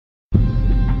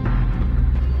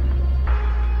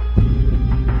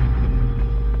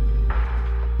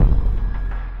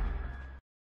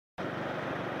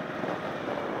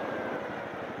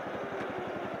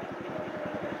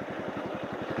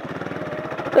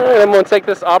I'm going to take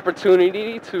this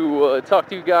opportunity to talk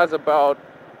to you guys about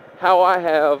how I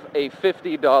have a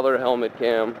 $50 helmet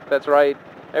cam. That's right,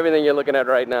 everything you're looking at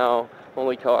right now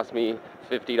only cost me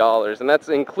 $50, and that's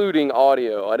including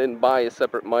audio. I didn't buy a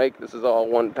separate mic. This is all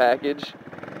one package.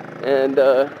 And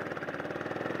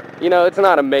you know, it's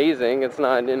not amazing, it's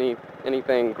not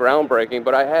anything groundbreaking,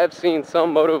 but I have seen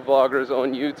some moto vloggers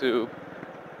on YouTube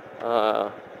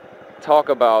talk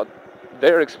about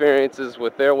their experiences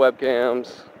with their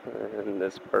webcams, and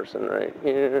this person right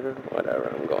here,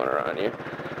 whatever, I'm going around here,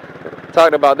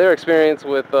 talking about their experience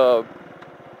with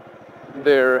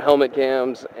their helmet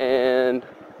cams, and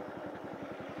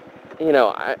you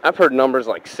know, I've heard numbers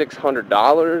like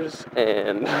 $600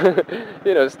 and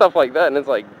you know, stuff like that, and it's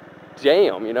like,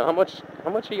 damn, you know, how much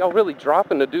are y'all really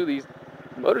dropping to do these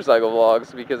motorcycle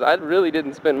vlogs? Because I really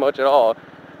didn't spend much at all.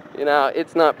 You know,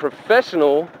 it's not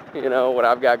professional, you know, what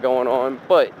I've got going on,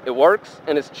 but it works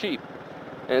and it's cheap.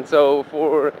 And so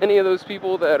for any of those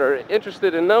people that are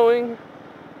interested in knowing,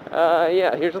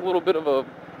 yeah, here's a little bit of a,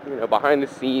 you know, behind the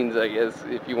scenes, I guess,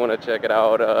 if you want to check it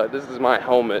out. This is my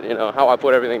helmet, you know, how I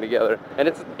put everything together. And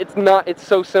it's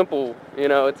so simple, you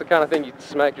know, it's the kind of thing you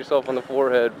smack yourself on the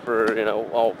forehead for, you know,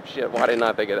 oh shit, why didn't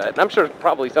I think of that? And I'm sure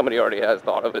probably somebody already has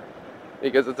thought of it,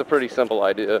 because it's a pretty simple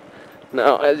idea.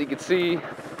 Now, as you can see,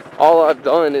 all I've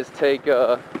done is take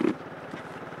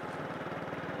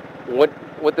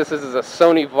what this is a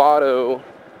Sony Moto,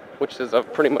 which is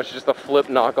pretty much just a flip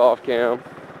knockoff cam.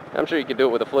 I'm sure you could do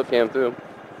it with a flip cam too.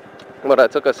 But I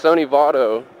took a Sony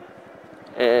Moto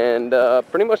and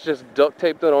pretty much just duct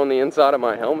taped it on the inside of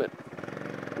my helmet.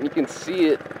 And you can see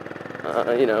it,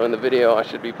 you know, in the video I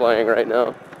should be playing right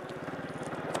now.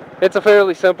 It's a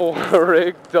fairly simple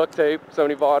rig, duct tape,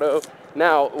 Sony Moto.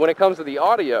 Now, when it comes to the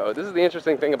audio, this is the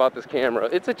interesting thing about this camera.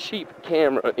 It's a cheap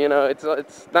camera, you know, it's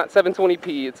not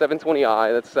 720p, it's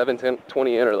 720i, that's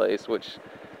 720 interlace, which,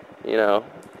 you know,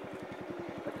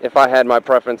 if I had my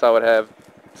preference, I would have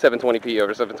 720p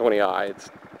over 720i. It's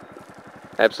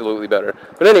absolutely better.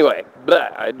 But anyway,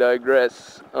 blah, I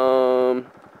digress.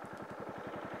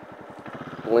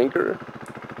 Blinker.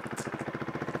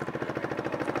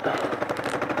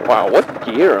 Wow, what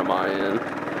gear am I in?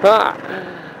 Ha!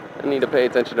 I need to pay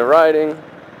attention to riding.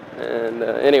 And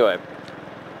anyway,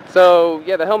 so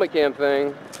yeah, the helmet cam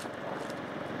thing.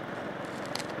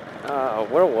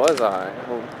 Where was I?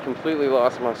 I completely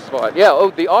lost my spot. Yeah,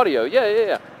 oh, the audio.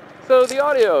 Yeah. So the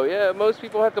audio, yeah, most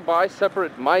people have to buy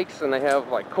separate mics, and they have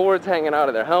like cords hanging out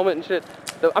of their helmet and shit.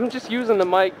 So I'm just using the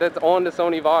mic that's on the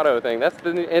Sony Moto thing. That's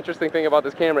the interesting thing about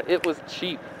this camera. It was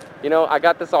cheap. You know, I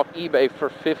got this off eBay for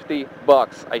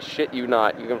 $50. I shit you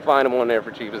not. You can find them on there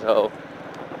for cheap as hell.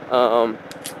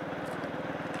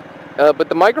 But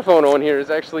the microphone on here is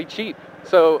actually cheap.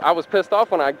 So I was pissed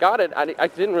off when I got it. I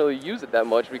didn't really use it that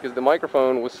much because the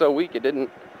microphone was so weak. It didn't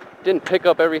pick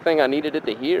up everything I needed it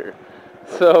to hear.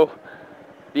 So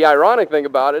the ironic thing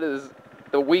about it is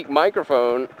the weak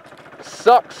microphone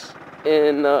sucks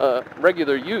in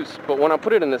regular use, but when I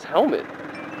put it in this helmet,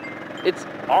 it's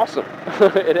awesome.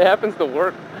 It happens to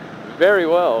work very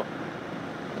well.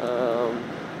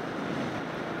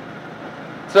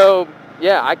 So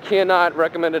yeah, I cannot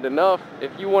recommend it enough.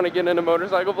 If you want to get into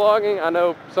motorcycle vlogging, I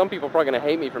know some people are probably going to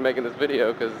hate me for making this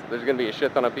video because there's going to be a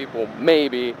shit ton of people,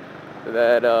 maybe,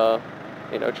 that,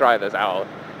 you know, try this out.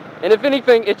 And if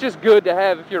anything, it's just good to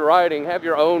have, if you're riding, have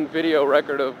your own video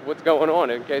record of what's going on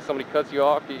in case somebody cuts you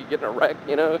off, you get in a wreck,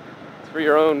 you know. It's for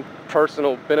your own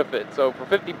personal benefit. So for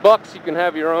 $50, you can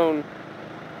have your own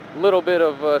little bit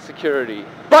of security.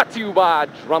 Brought to you by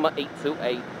Drummer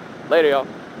 828. Later, y'all.